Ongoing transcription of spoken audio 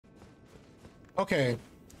Okay,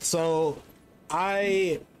 so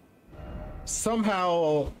I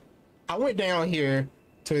somehow I went down here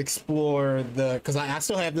to explore the because I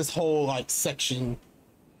still have this whole like section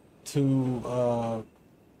to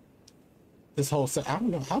this whole set. I don't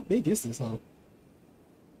know how big is this hole.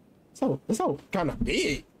 So it's all kind of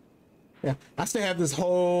big. Yeah, I still have this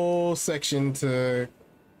whole section to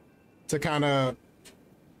kind of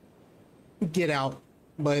get out,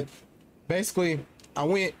 but basically I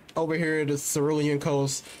went over here to Cerulean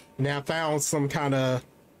Coast and I found some kind of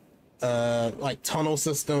like tunnel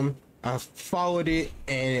system. I followed it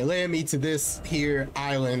and it led me to this here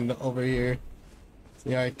island over here.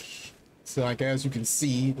 So like as you can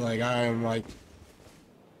see, like I am like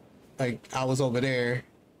I was over there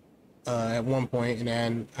at one point, and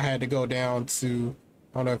then I had to go down to,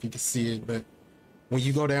 I don't know if you can see it, but when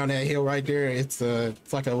you go down that hill right there, it's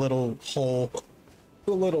like a little hole,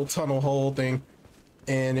 a little tunnel hole thing,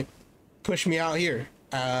 and it pushed me out here.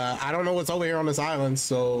 I don't know what's over here on this island,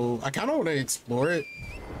 so I kind of want to explore it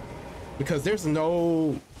because there's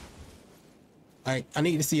no, like, I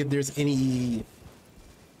need to see if there's any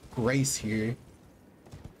grace here.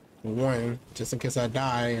 One, just in case I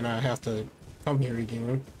die and I have to come here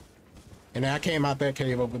again. And I came out that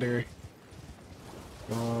cave over there.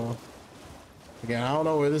 Again, I don't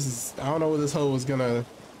know where this is. I don't know where this hole is gonna.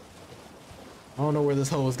 I don't know where this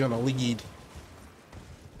hole is gonna lead.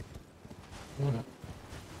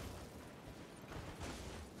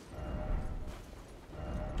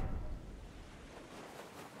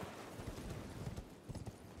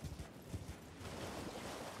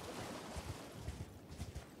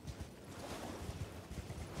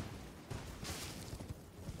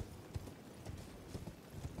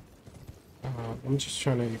 I'm just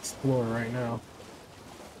trying to explore right now.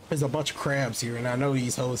 There's a bunch of crabs here, and I know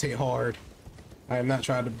these hoes hit hard. I am not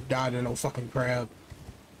trying to die to no fucking crab.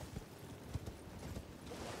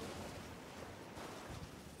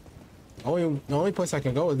 The only place I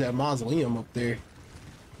can go is that mausoleum up there.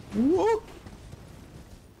 Whoop!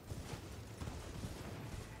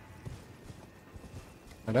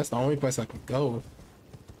 And that's the only place I can go.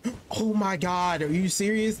 Oh my god, are you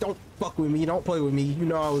serious? Don't fuck with me. Don't play with me. You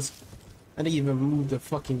know I didn't even move the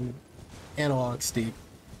fucking analog stick.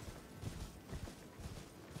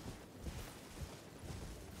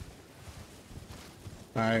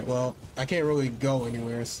 Alright, well, I can't really go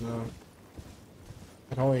anywhere, so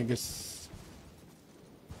I can only just...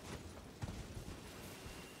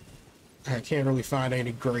 I can't really find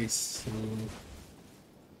any grace.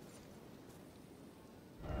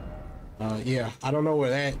 Yeah, I don't know where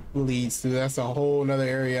that leads to. That's a whole nother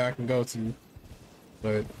area I can go to.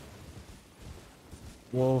 But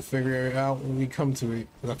we'll figure it out when we come to it.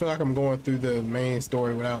 'Cause I feel like I'm going through the main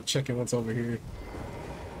story without checking what's over here.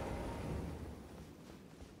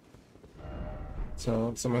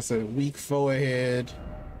 So somebody said weak foe ahead,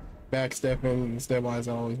 backstepping, instead wise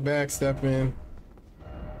always backstepping.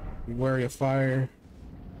 Be wary of fire.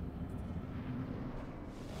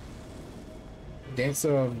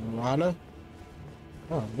 Dancer of Rana?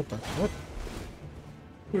 Oh, what?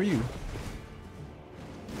 Who are you?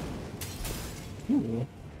 Ooh.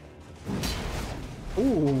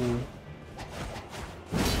 Ooh.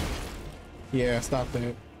 Yeah, stop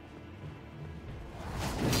that.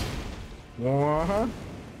 Uh-huh.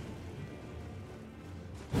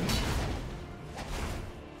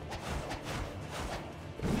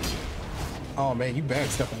 Oh man, you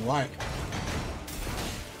backstepping light.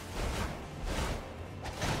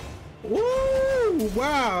 Woo!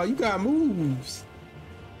 Wow, you got moves.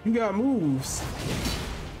 You got moves.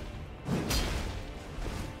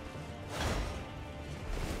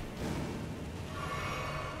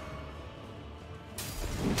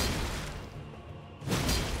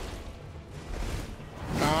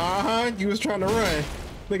 You was trying to run.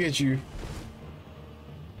 Look at you.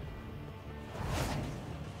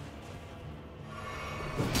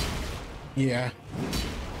 Yeah.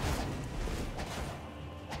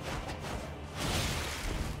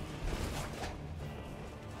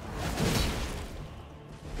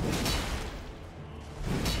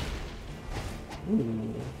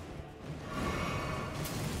 Ooh.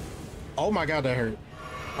 Oh my god, that hurt.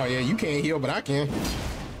 Oh yeah, you can't heal, but I can.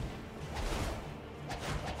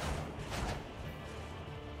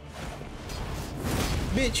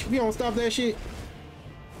 Bitch, we don't stop that shit.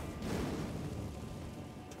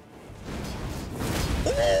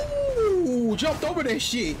 Ooh, jumped over that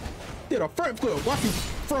shit. Did a front flip. Watch me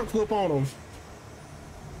front flip on him.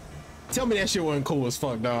 Tell me that shit wasn't cool as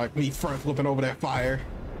fuck, dog. Me front flipping over that fire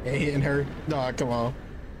and hitting her. Dog, come on.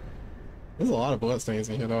 There's a lot of bloodstains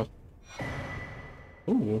in here, though.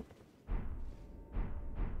 Ooh.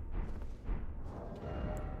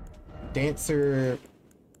 Dancer.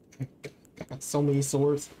 Got so many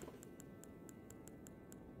swords.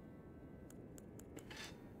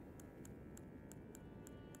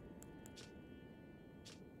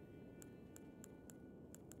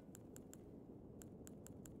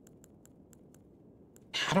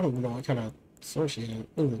 I don't even know what kind of sword she had.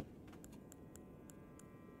 Ooh.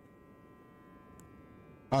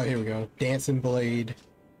 Oh, here we go. Dancing blade.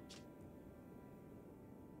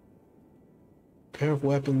 Pair of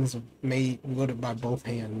weapons made wielded by both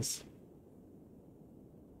hands.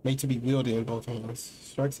 Made to be wielded in both hands.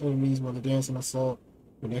 Strikes enemies while the dancing assault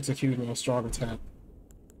when executing a strong attack.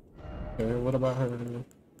 Okay, what about her?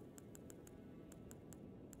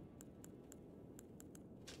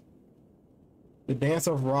 The dance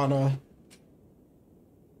of Rana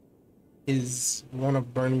is one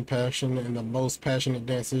of burning passion, and the most passionate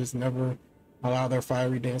dancers never allow their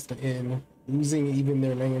fiery dance to end, losing even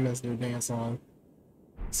their name as their dance song.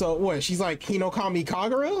 So what? She's like Hinokami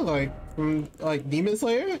Kagura, like from like Demon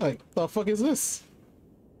Slayer. Like the fuck is this?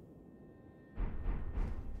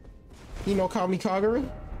 Hinokami Kagura.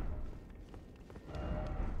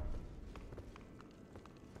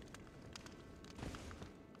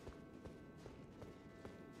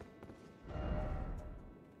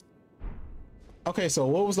 Okay, so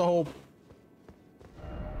what was the whole?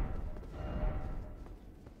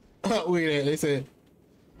 Wait, they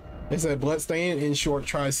said bloodstain in short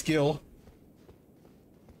try skill.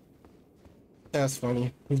 That's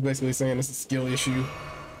funny. He's basically saying it's a skill issue.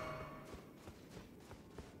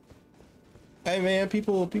 Hey man,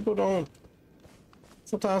 people don't.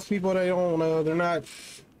 Sometimes people they don't. They're not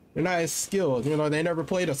as skilled. You know, they never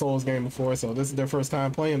played a Souls game before, so this is their first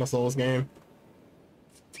time playing a Souls game.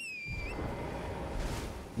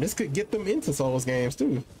 This could get them into Souls games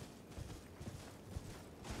too.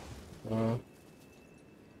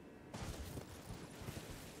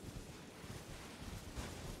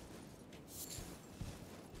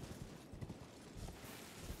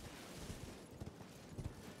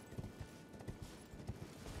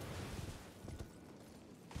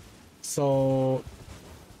 So,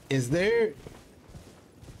 is there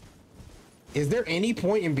any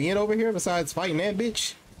point in being over here besides fighting that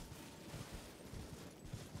bitch?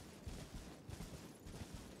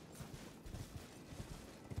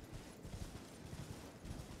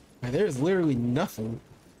 Like, there's literally nothing.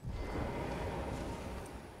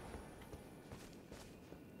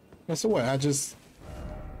 So what? Do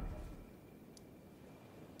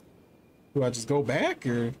I just go back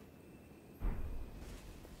or?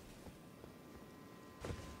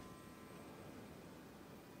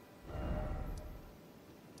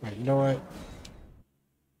 Right, you know what?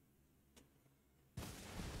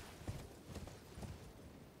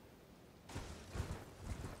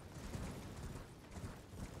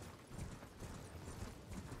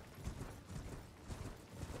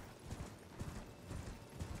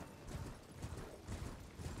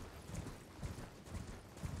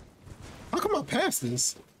 How come I passed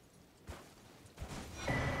this?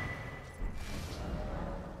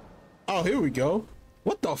 Oh, here we go.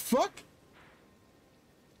 What the fuck?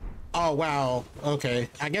 Oh, wow. Okay.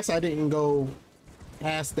 I guess I didn't go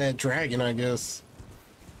past that dragon, I guess.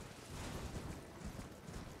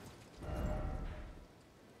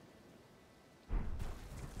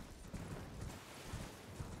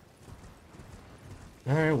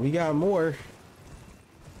 All right, we got more.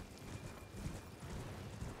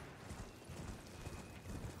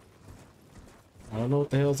 I don't know what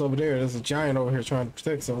the hell's over there. There's a giant over here trying to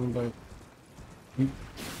protect something, but...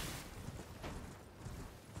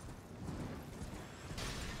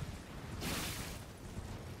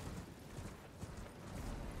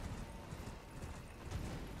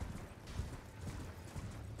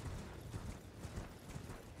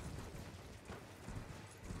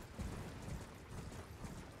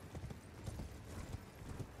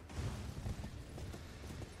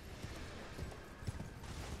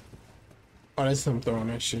 Oh, that's him throwing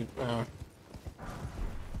that shit.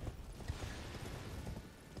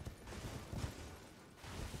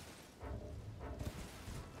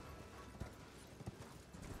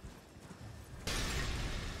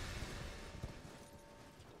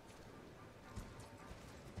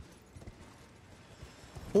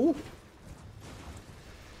 Ooh.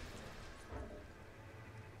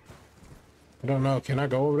 I don't know. Can I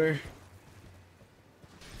go over there?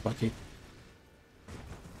 Fuck it.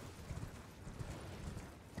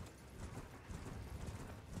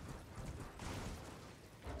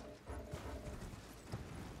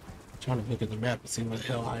 Trying to look at the map and see where the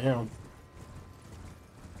hell I am.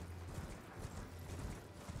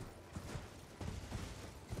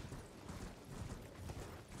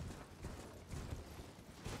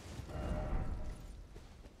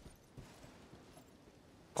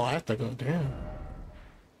 Oh, I have to go down.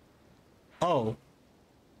 Oh.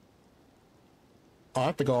 Oh, I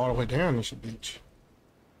have to go all the way down this bitch.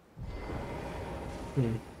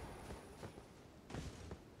 Hmm.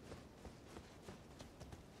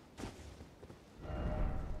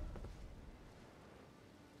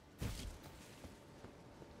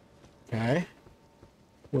 Okay.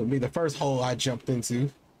 Would be the first hole I jumped into.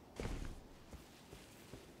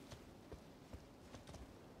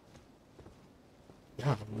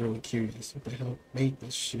 Yeah, I'm really curious what the hell made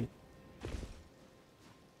this shit.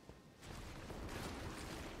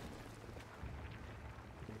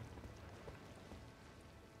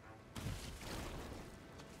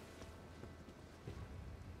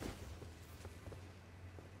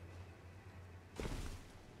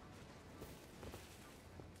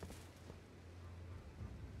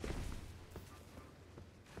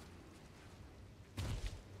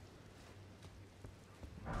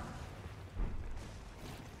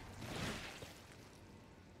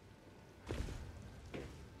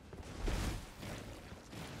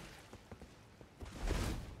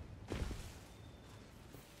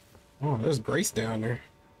 Oh, there's Grace down there.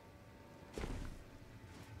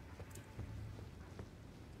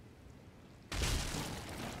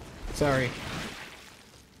 Sorry.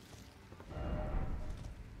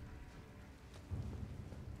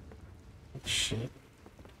 Shit.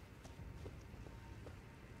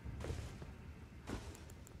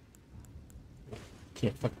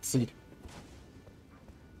 Can't fucking see.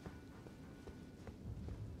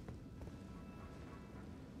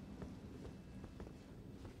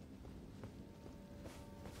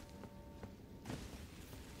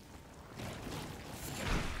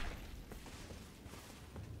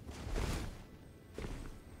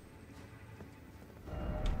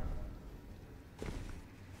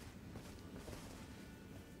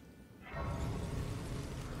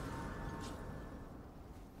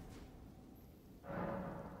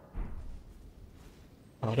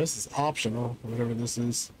 Oh, this is optional, whatever this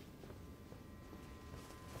is.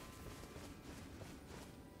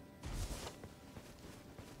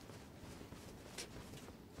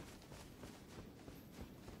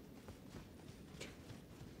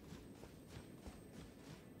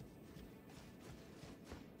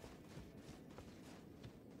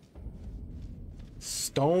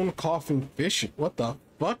 Stone coffin fish. What the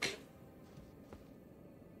fuck?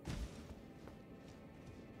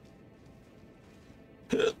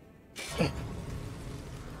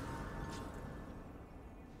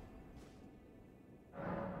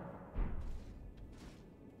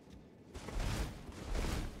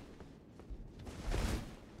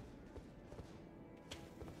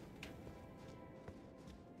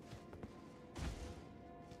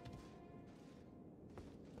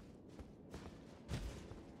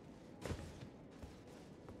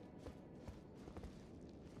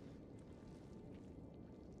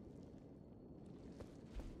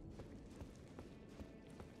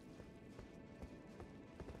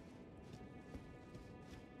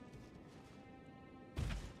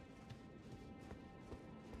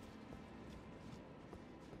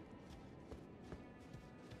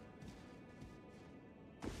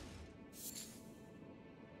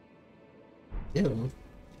 Ew.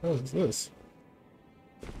 What is this?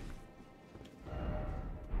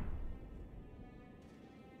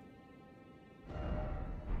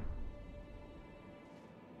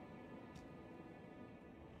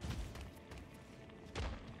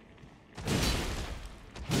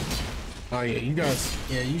 Oh yeah, you guys,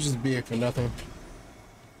 yeah, you just big for nothing.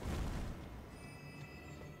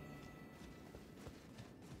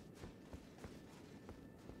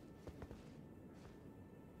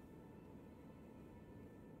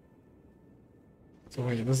 So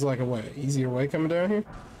wait, this is like a what, easier way coming down here?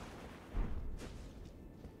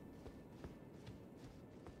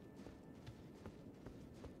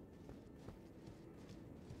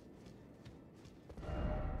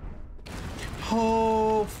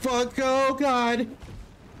 Oh fuck, oh god.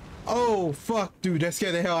 Oh fuck, dude, that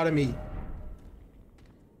scared the hell out of me.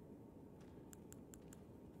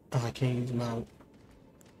 Oh, I can't use my...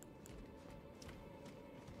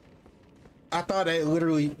 I thought that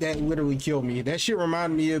literally killed me. That shit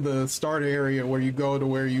reminded me of the start area where you go to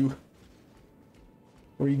where you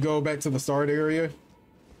go back to the start area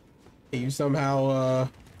and you somehow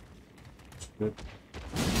oh,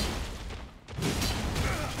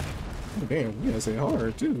 damn, you guys hit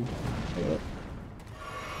hard too. Yeah.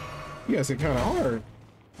 You guys hit kind of hard.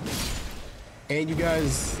 And you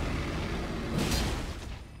guys,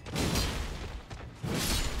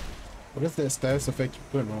 what is that status effect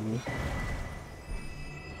you're putting on me?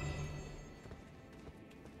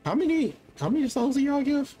 How many souls do y'all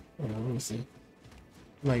give? Oh, let me see.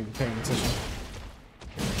 I'm not even paying attention.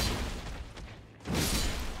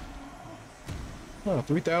 Oh,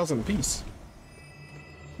 3,000 a piece.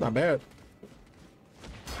 Not bad.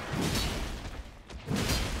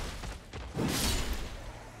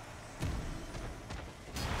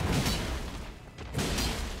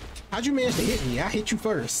 How'd you manage to hit me? I hit you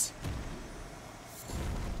first.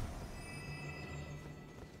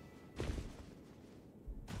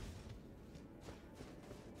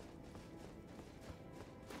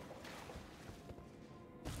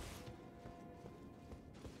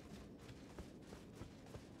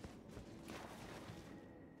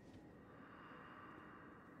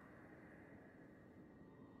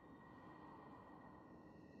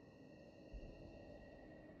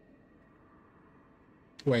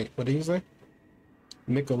 Wait, what did you say?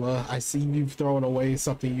 Nicola, I see you've thrown away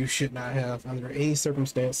something you should not have under any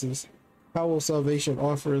circumstances. How will salvation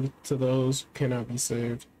offer to those who cannot be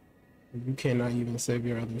saved? You cannot even save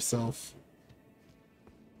your other self.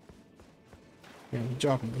 Yeah,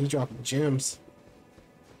 he dropping gems.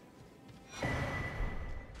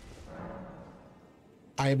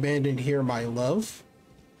 I abandoned here my love.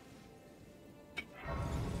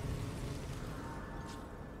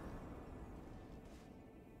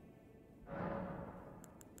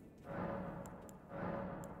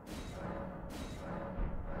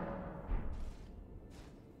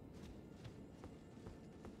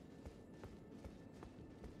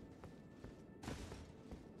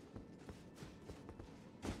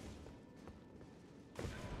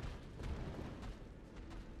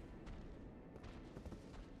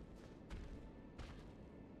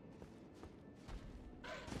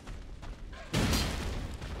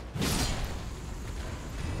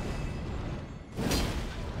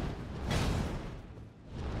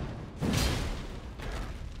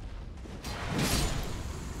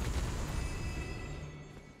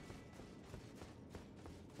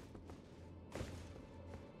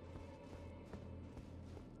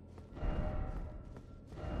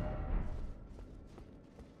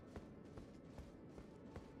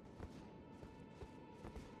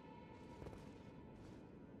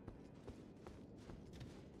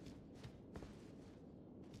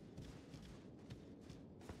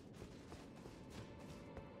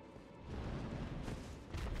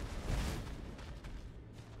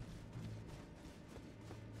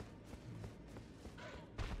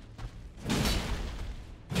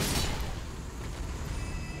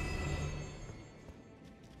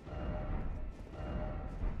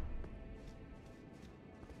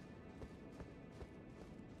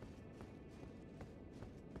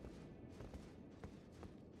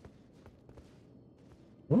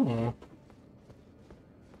 Oh.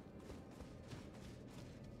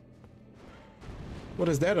 What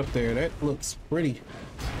is that up there? That looks pretty.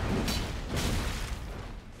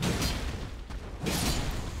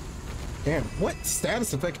 Damn, what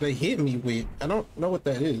status effect they hit me with? I don't know what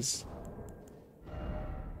that is.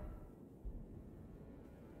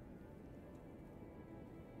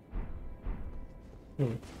 I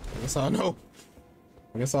guess I'll know.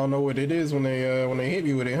 I guess I'll know what it is when they hit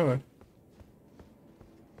me with it, huh?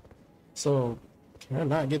 So, can I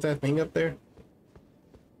not get that thing up there?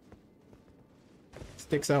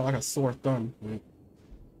 Sticks out like a sore thumb.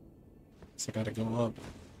 So I gotta go up.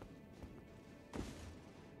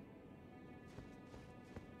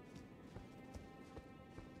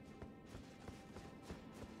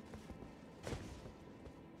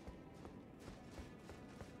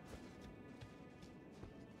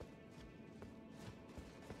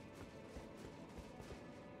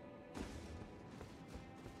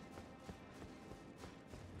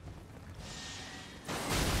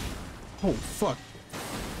 Oh, fuck.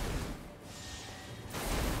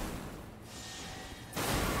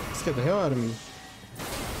 Scared the hell out of me.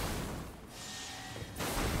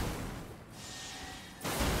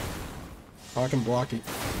 Oh, I can block it.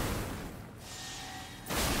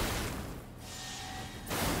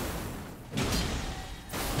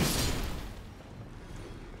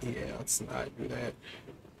 Yeah, let's not do that.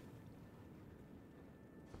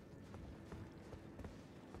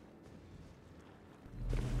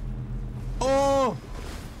 Oh!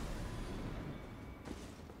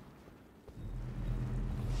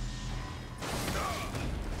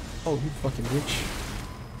 Oh, you fucking bitch.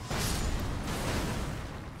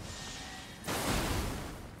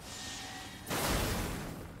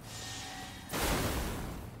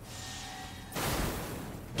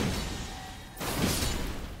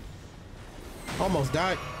 Almost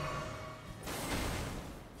died.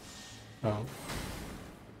 Oh.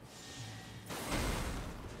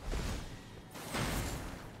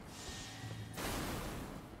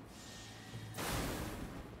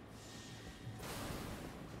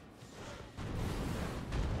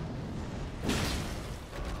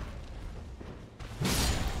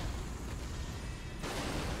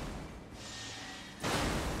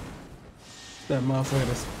 That motherfucker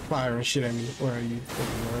that's firing shit at me. Where are you?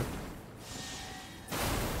 Fucking Lord?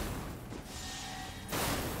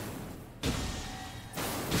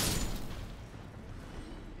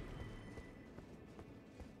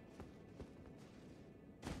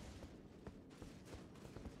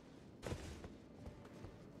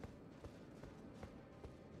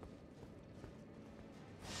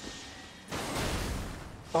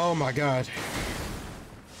 Oh my god.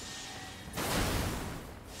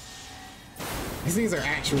 These things are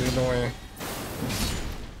actually annoying.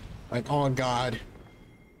 Like, on God.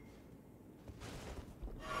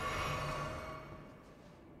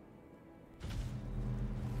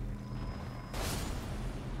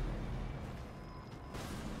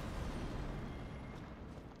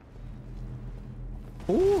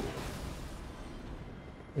 Ooh.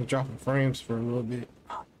 I'm dropping frames for a little bit.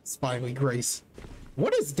 Spinally Grace.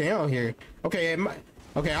 What is down here? Okay,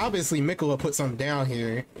 okay, obviously Mikola put something down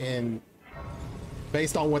here, and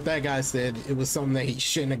based on what that guy said, it was something that he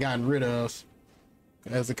shouldn't have gotten rid of,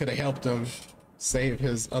 as it could have helped him save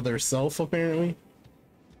his other self, apparently.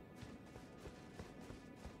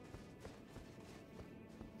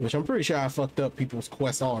 Which I'm pretty sure I fucked up people's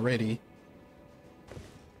quest already.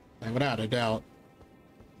 Like, without a doubt.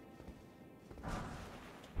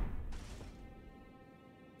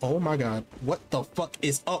 Oh my god, what the fuck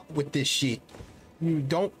is up with this shit? You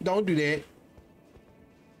don't do that.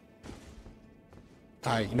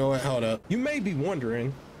 Alright, you know what? Hold up. You may be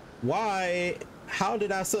wondering how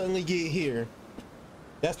did I suddenly get here?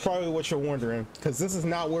 That's probably what you're wondering, because this is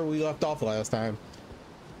not where we left off last time.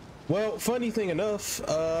 Well, funny thing enough,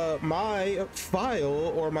 my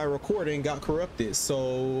file or my recording got corrupted.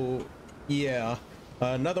 So yeah,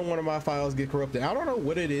 another one of my files get corrupted. I don't know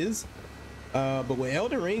what it is. But with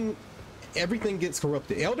Elden Ring, everything gets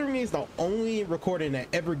corrupted. Elden Ring is the only recording that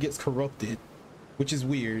ever gets corrupted, which is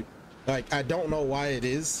weird. Like, I don't know why it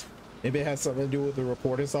is. Maybe it has something to do with the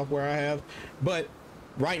recording software I have. But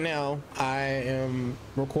right now, I am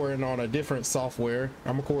recording on a different software.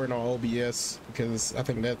 I'm recording on OBS because I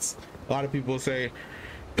think that's, a lot of people say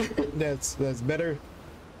that's better.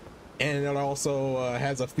 And it also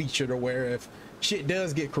has a feature to where if shit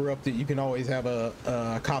does get corrupted, you can always have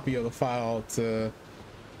a copy of the file to,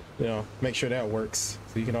 you know, make sure that works.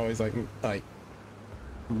 So you can always like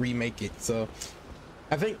remake it. So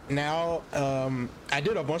I think now I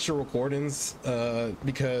did a bunch of recordings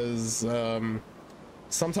because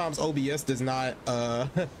sometimes OBS does not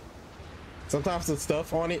sometimes the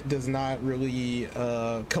stuff on it does not really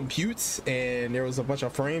compute, and there was a bunch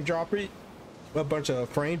of frame droppage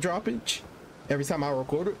every time I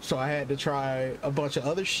recorded, so I had to try a bunch of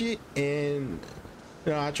other shit. And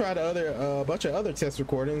you know, I tried a bunch of other test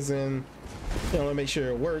recordings, and you know, to make sure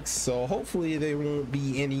it works. So hopefully there won't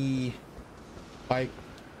be any like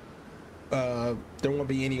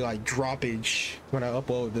droppage when I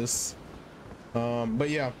upload this. But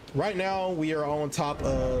yeah, right now we are on top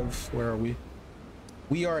of, where are we?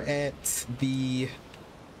 We are at the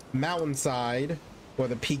mountainside, or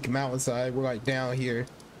the peak mountainside. We're like down here.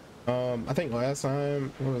 I think last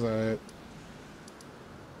time, where was I at?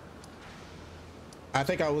 I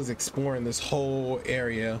think I was exploring this whole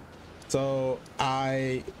area. So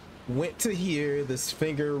I went to here, this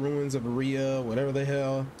Finger Ruins of Aria, whatever the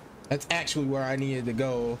hell. That's actually where I needed to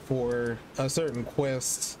go for a certain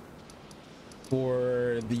quest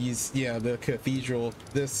for these, yeah, the cathedral,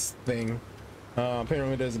 this thing.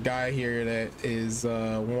 Apparently there's a guy here that is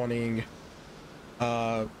wanting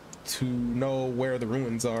to know where the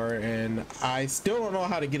ruins are, and I still don't know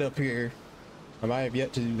how to get up here. I might have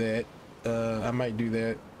yet to do that. I might do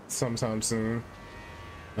that sometime soon,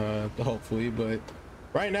 hopefully. But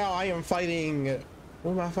right now I am fighting,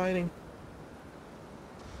 what am I fighting?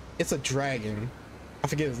 It's a dragon, I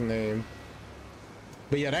forget his name.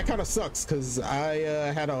 But yeah, that kind of sucks because I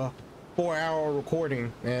had a 4-hour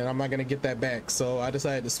recording and I'm not gonna get that back, so I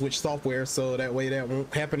decided to switch software so that way that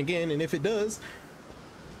won't happen again. And if it does,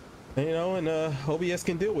 you know, and OBS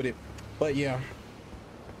can deal with it. But yeah,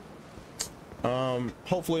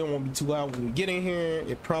 hopefully it won't be too loud when we get in here.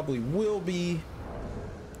 It probably will be,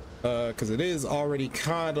 because it is already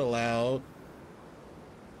kind of loud,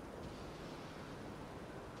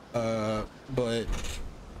 but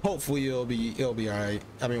hopefully it'll be all right.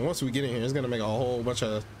 I mean, once we get in here, it's gonna make a whole bunch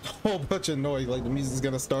of noise. Like, the music's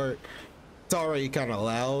gonna start. It's already kind of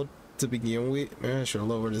loud to begin with. Man, I should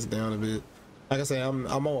lower this down a bit. Like I say, I'm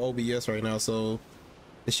on OBS right now, so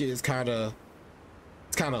this shit is kind of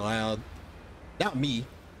loud. Not me,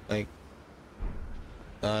 like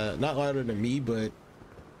not louder than me, but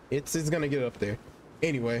it's gonna get up there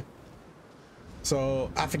anyway.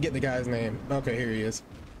 So I forget the guy's name. Okay, here he is.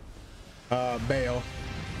 Bayle.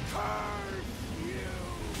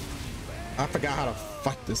 I forgot how to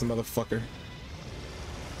fight this motherfucker.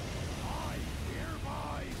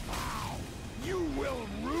 You will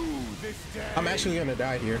rue this day. I'm actually gonna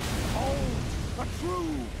die here. Oh, a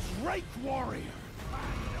true Drake warrior.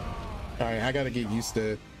 Alright, I gotta get used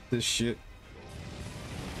to this shit.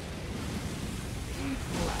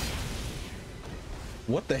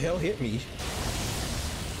 What the hell hit me?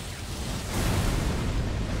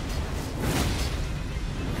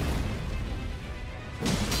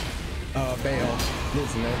 Bayle,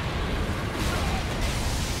 listen, man.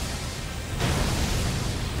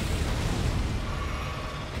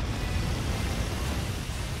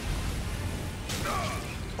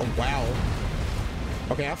 Oh wow.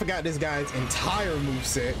 Okay, I forgot this guy's entire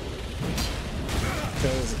moveset.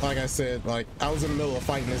 Because like I said, like I was in the middle of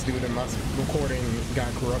fighting this dude and my recording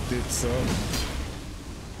got corrupted, so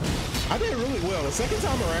I did really well. The second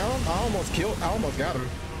time around, I almost got him.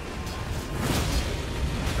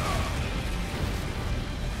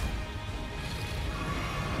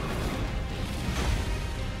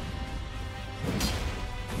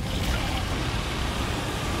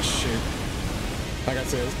 Shit. Like I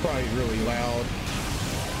said, it's probably really loud.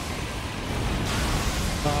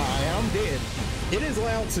 I'm dead. It is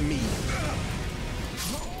loud to me.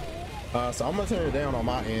 So I'm gonna turn it down on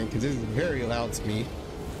my end because this is very loud to me.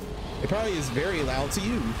 It probably is very loud to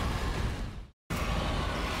you.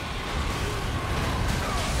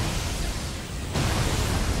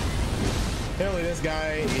 Apparently this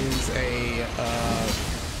guy is a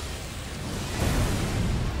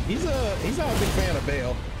he's not a big fan of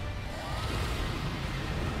Bayle.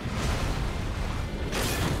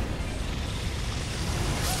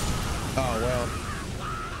 Oh well.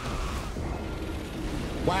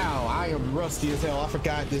 Wow, I am rusty as hell. I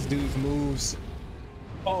forgot this dude's moves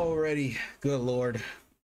already. Good lord.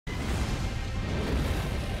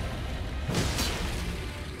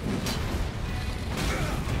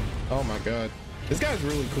 Oh my god. This guy's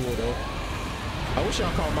really cool though. I wish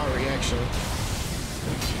y'all caught my reaction.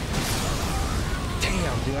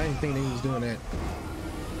 Damn, dude, I didn't think that he was doing that.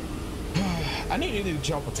 I need to do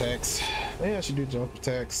jump attacks. Maybe I should do jump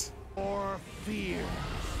attacks. Or fear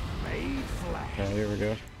made flesh. Okay, here we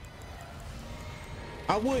go.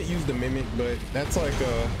 I would use the mimic, but that's like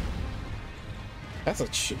a that's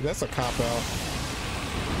a cop out.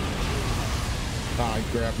 Ah, he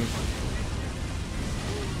grabbed me.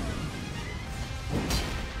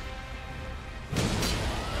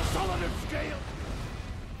 Solid of scale.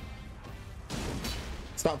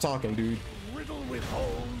 Stop talking, dude. Riddle with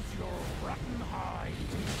holes your rotten hide.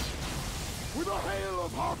 With a hail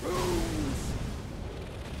of harpoons.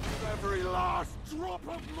 Every last drop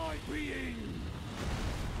of my being.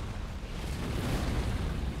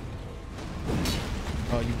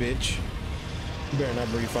 Oh, you bitch. You better not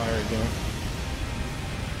breathe fire again.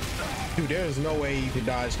 Dude, there's no way you can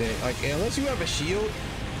dodge that. Like, unless you have a shield.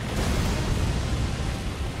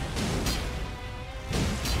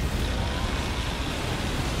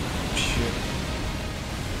 Shit.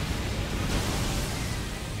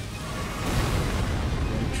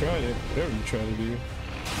 You tried it. Whatever you try to do.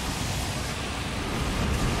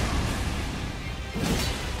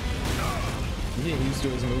 You getting used to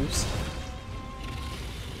his moves.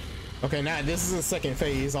 Okay, now this is the second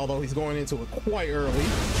phase, although he's going into it quite early.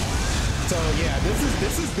 So yeah, this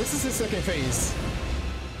is his second phase.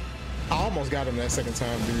 I almost got him that second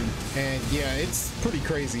time, dude. And yeah, it's pretty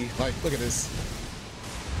crazy. Like, look at this.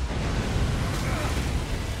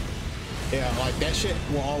 Yeah, like that shit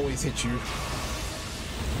will always hit you.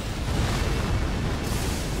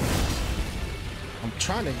 I'm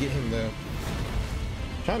trying to get him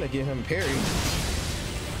parry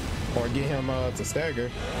or get him to stagger.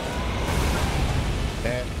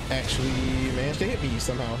 That actually managed to hit me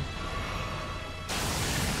somehow.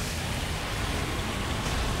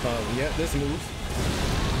 Yeah, this move.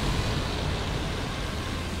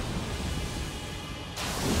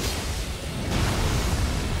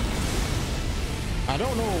 I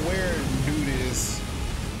don't know where dude is.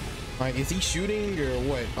 Like, is he shooting or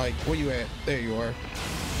what? Like, where you at? There you are.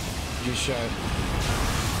 Just shot.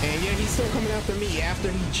 And yeah, he's still coming after me after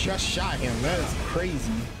he just shot him. That is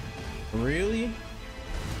crazy. Really?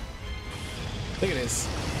 Look at this.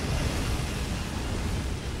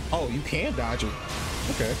 Oh, you can dodge it.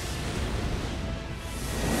 Okay.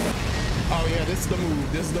 Oh yeah, this is the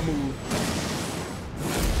move. This is the move.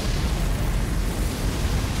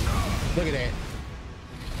 Look at that.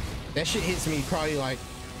 That shit hits me probably like.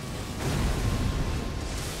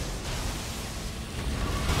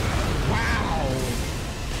 Wow.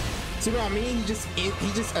 See what I mean?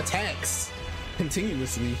 He just attacks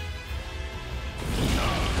continuously.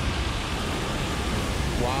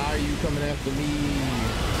 Why are you coming after me?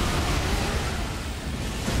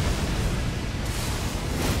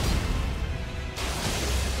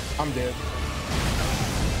 I'm dead.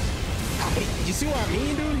 You see what I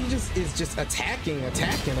mean, dude? He just is just attacking. Like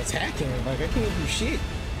I can't do shit.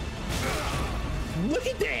 Look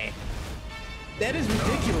at that. That is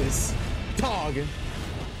ridiculous. Dog.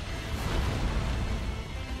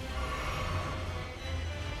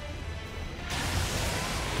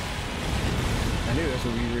 I knew that's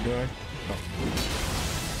what we were doing. Oh.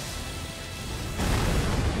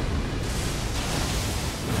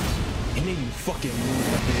 And then you fucking move,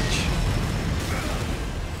 bitch.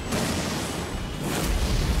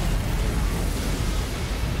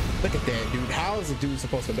 Look at that, dude. How is a dude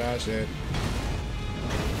supposed to dodge that?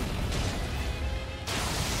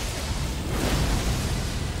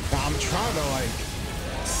 Now, I'm trying to like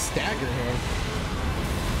stagger him.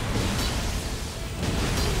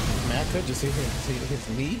 Man, I could just hit his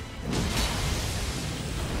knee.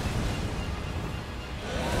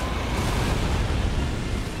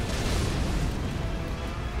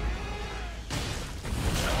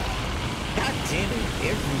 God damn it,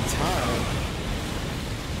 every time.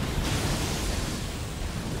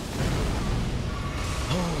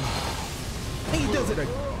 He does it.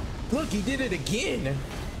 Look, he did it again.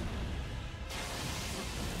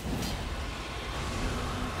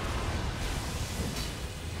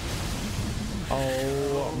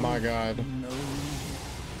 Oh my God.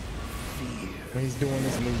 He's doing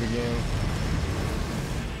this move again.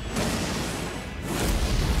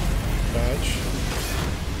 Dodge.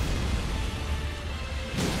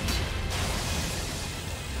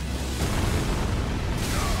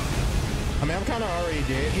 I mean, I'm kind of already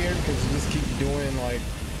dead here because you just keep doing like.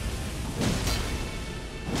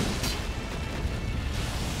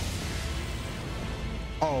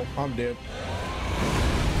 Oh, I'm dead.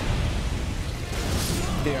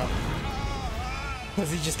 Yeah.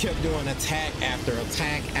 Because he just kept doing attack after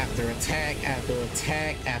attack after attack after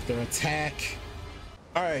attack after attack.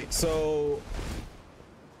 All right, so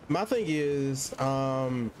my thing is,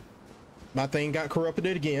 my thing got corrupted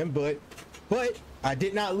again, but I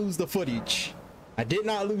did not lose the footage. I did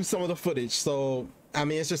not lose some of the footage. So I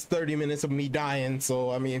mean, it's just 30 minutes of me dying.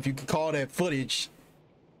 So I mean, if you could call that footage,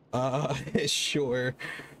 sure.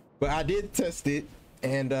 But I did test it.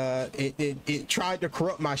 And it tried to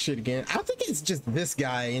corrupt my shit again. I think it's just this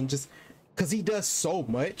guy, and just because he does so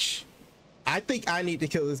much, I think I need to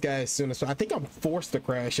kill this guy as soon as. I think I'm forced to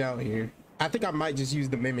crash out here. I think I might just use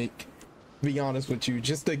the mimic, to be honest with you,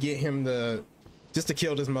 just to get him to, just to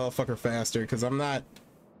kill this motherfucker faster. Because I'm not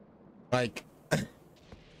like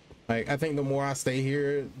I think the more I stay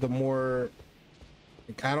here, the more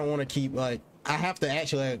I don't want to keep like I have to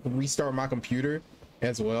actually like restart my computer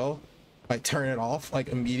as well. Like turn it off like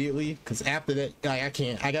immediately, because after that I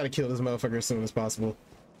can't. I gotta kill this motherfucker as soon as possible.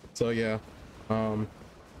 So yeah, because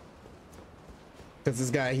this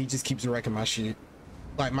guy, he just keeps wrecking my shit,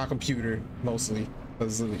 like my computer mostly,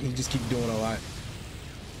 because he just keeps doing a lot.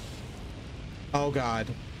 Oh God.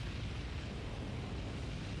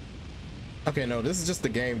 Okay, no, this is just the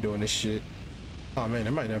game doing this shit. Oh man,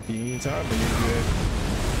 there might not be any time for me to do that.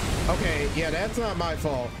 Okay, yeah, that's not my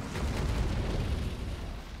fault.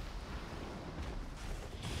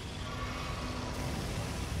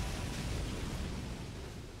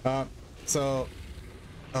 So,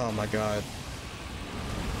 oh my God.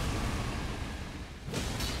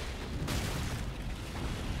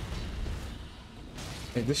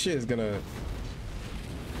 Hey, this shit is gonna.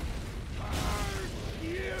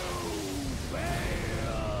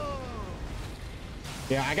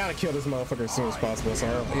 Yeah, I gotta kill this motherfucker as soon as possible. So,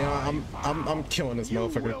 yeah, I'm killing this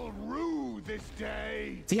motherfucker.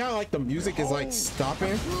 See how like the music is like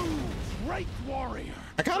stopping? I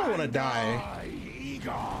kind of want to die.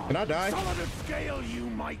 Can I die? Solid of scale you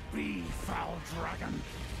might be, foul dragon,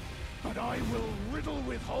 but I will riddle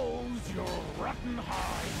with holes your rotten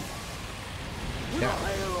hide. With a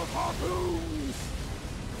hail of harpoons,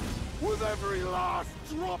 with every last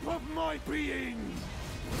drop of my being.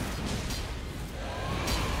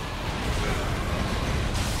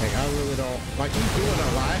 Like, I really don't like. He's doing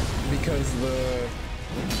a lot because the.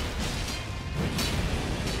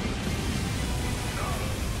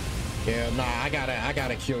 Yeah, nah, I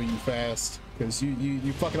gotta kill you fast, because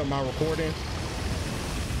you fucking up my recording,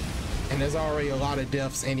 and there's already a lot of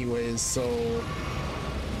deaths anyways. So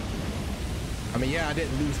I mean, yeah, I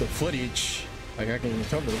didn't lose the footage, like I can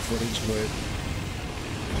recover the footage, but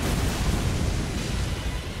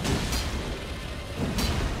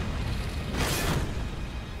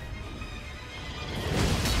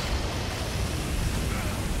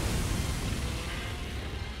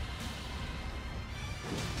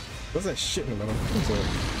What's that shit in the middle? What's up?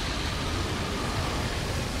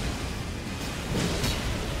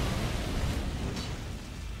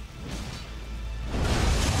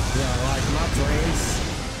 Yeah, like my frames.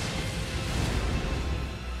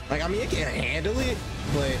 Like, I mean, it can handle it,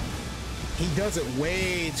 but he does it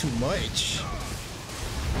way too much.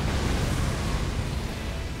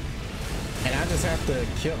 And I just have to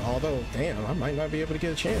kill, although, damn, I might not be able to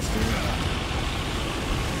get a chance to.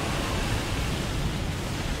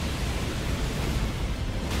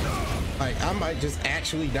 Like, I might just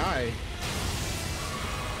actually die.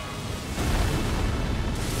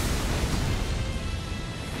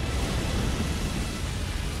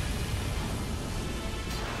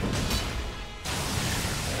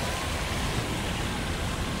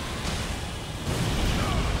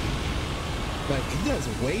 Like, he does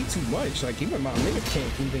way too much. Like, even my mimic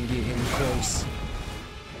can't even get him close,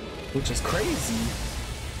 which is crazy.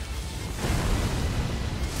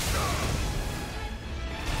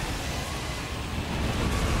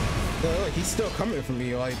 Look, he's still coming for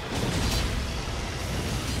me. Like,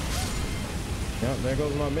 yeah, there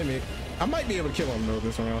goes my mimic. I might be able to kill him though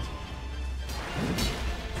this round.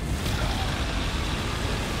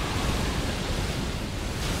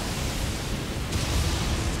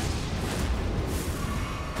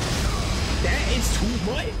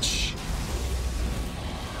 Too much.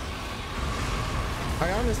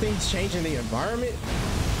 I honestly think he's changing the environment.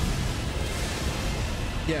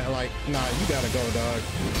 Yeah, like, nah, you gotta go, dog.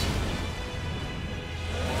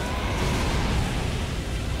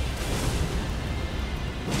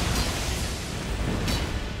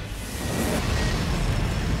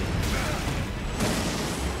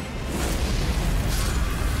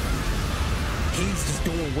 He's just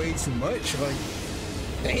doing way too much. Like,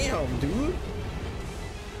 damn, dude.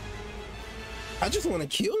 I just want to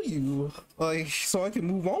kill you, like, so I can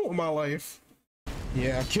move on with my life.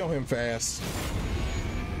 Yeah, kill him fast.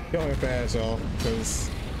 Kill him fast, y'all, because...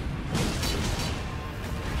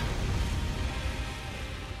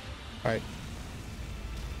 Alright.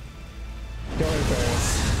 Kill him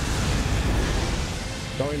fast.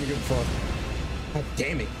 Don't even give a fuck. God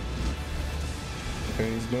damn it. Okay,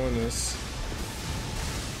 he's doing this.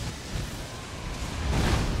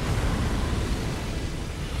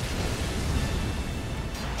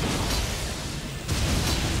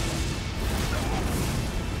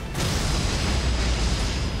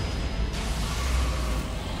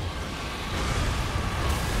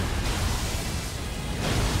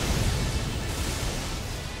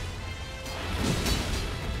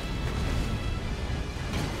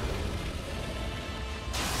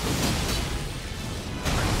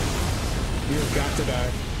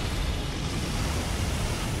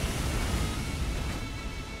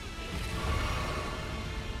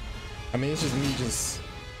 I mean, it's just me just...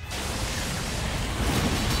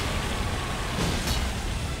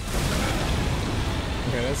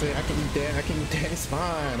 Okay, that's it. I can eat that. I can eat that. It's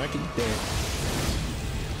fine. I can eat that.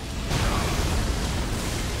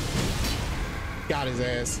 Got his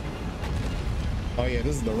ass. Oh yeah,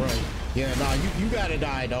 this is the run. Yeah, nah, you gotta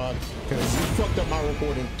die, dog. Because you fucked up my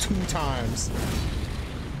recording 2 times.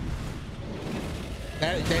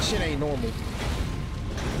 That shit ain't normal.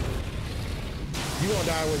 You gonna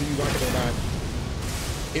die whether you like it or not.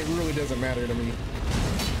 It really doesn't matter to me.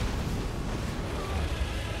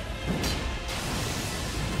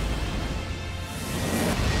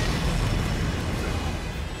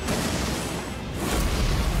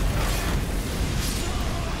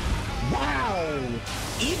 Wow!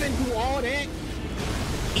 Even through all that,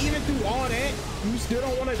 you still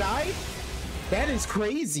don't want to die? That is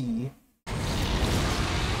crazy.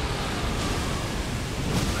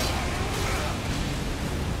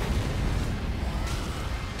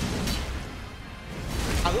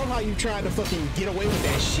 I love how you tried to fucking get away with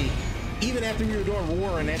that shit. Even after you were doing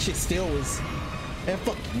war and that shit still was... Man,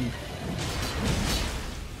 fuck you.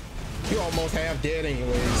 You almost half dead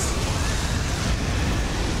anyways.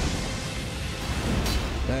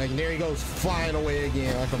 And there he goes flying away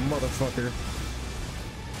again like a motherfucker.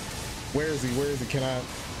 Where is he? Where is he? Can I...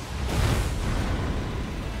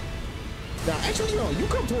 Nah, actually, no. You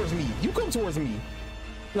come towards me. You come towards me.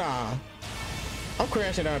 Nah. I'm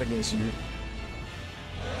crashing out against you.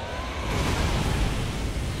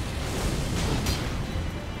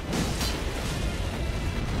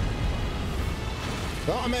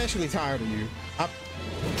 No, I'm actually tired of you.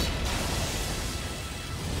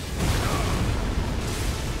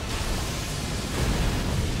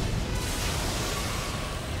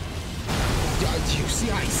 Do you see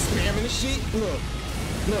how he's spamming the shit? Look.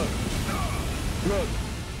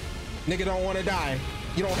 Nigga don't want to die.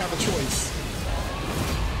 You don't have a choice.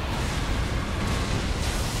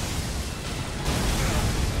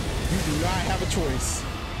 do not have a choice.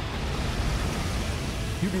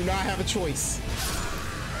 You do not have a choice.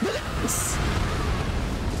 Look at this.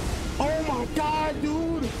 Oh my god,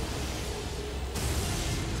 dude.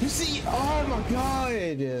 You see, oh my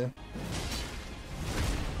god.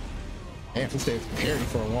 Damn, he stays parry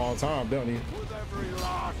for a long time, don't he? With every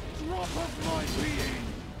last drop of my being.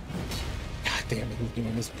 God damn it, he's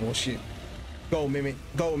doing this bullshit. Go, Mimic.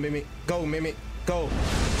 Go, Mimic. Go, Mimic. Go.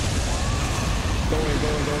 Go in, go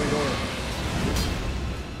in, go in, go in.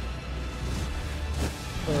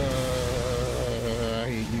 I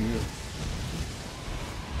hate you.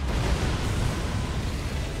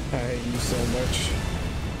 I hate you so much.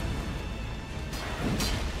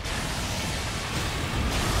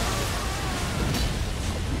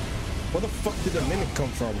 Where the fuck did the Mimic come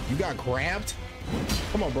from? You got grabbed?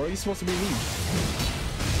 Come on, bro. You're supposed to be me.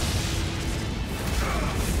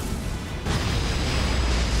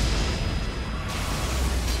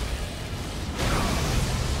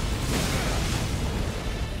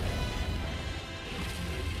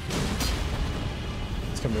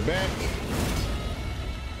 It's coming back.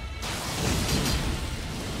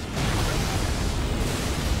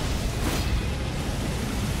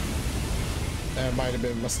 That might have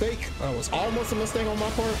been a mistake. That was almost a mistake on my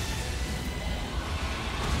part.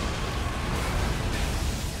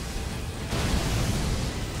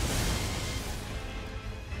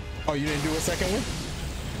 Oh, you didn't do a second one?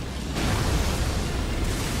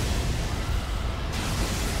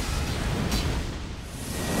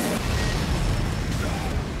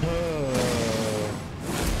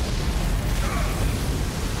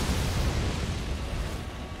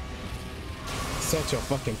 Such a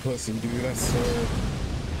fucking pussy, dude. I swear.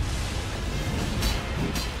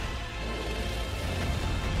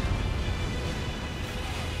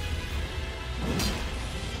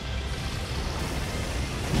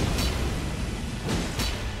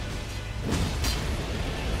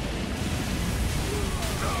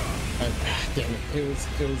 Damn it.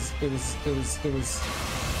 It was.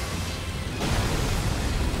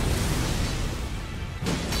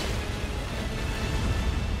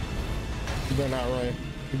 You better not run.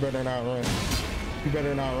 You better not run. You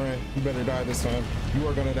better not run. You better die this time. You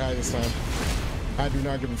are gonna die this time. I do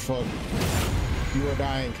not give a fuck. You are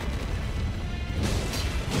dying.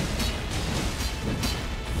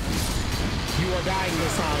 You are dying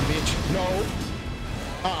this time, bitch. No.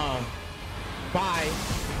 Bye.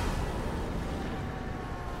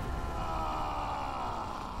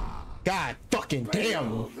 God fucking damn.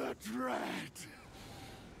 Bayle the Dread.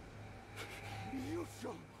 You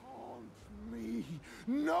shall haunt me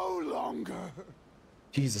no longer.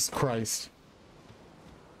 Jesus Christ.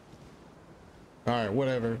 Alright,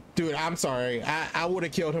 whatever. Dude, I'm sorry. I would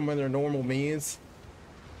have killed him under normal means.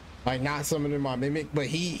 Like not summoning my Mimic, but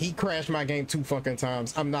he crashed my game 2 fucking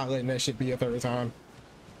times. I'm not letting that shit be a 3rd time.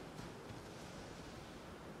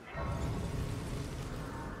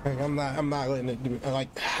 Like, I'm not letting it do. Like,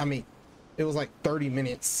 I mean, it was like 30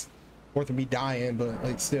 minutes worth of me dying, but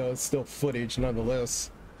like still, it's still footage nonetheless.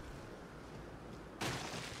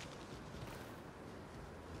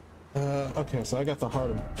 Okay, so I got the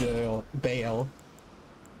Heart of Bayle.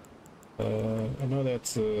 I know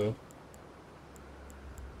that's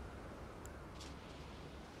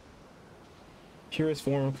purest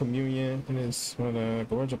form of communion, and it's when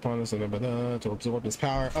gorge upon us and to absorb his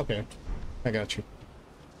power. Okay, I got you.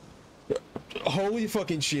 Holy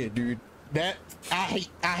fucking shit, dude. That I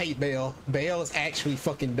hate Bayle. Bayle is actually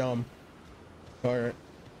fucking dumb. Or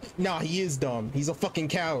no, he is dumb. He's a fucking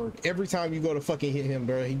coward. Every time you go to fucking hit him,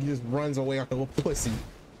 bro, he just runs away like a little pussy.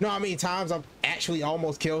 No, how many times I've actually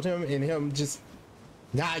almost killed him and him just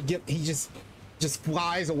not get, he just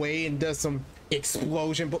flies away and does some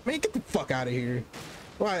explosion. But man, get the fuck out of here.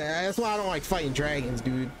 Why? That's why I don't like fighting dragons,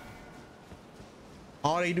 dude.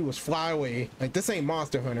 All they do is fly away. Like, this ain't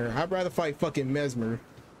Monster Hunter. I'd rather fight fucking Mesmer.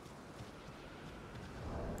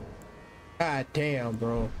 God damn,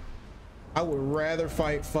 bro. I would rather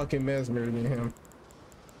fight fucking Mesmer than him.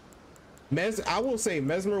 I will say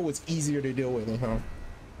Mesmer was easier to deal with than him.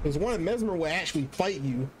 Because Mesmer will actually fight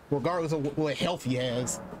you regardless of what health he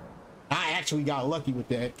has. I actually got lucky with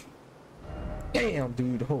that. Damn,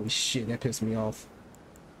 dude. Holy shit, that pissed me off.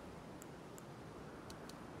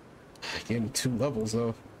 Gave me 2 levels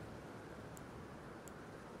though.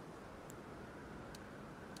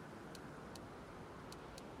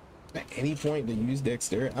 At any point to use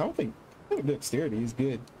dexterity, I think dexterity is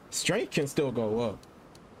good. Strength can still go up.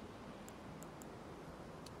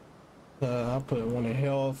 I'll put 1 in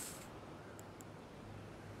health.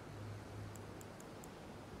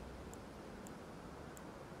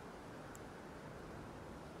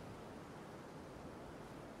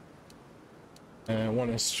 And one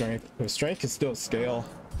is strength. The strength can still scale.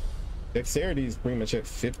 Dexterity is pretty much at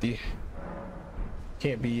 50.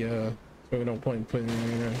 Can't be really no point in putting it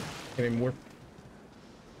in there anymore.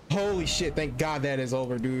 Holy shit, thank God that is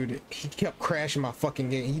over, dude. He kept crashing my fucking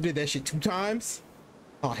game. He did that shit 2 times?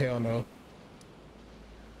 Oh hell no.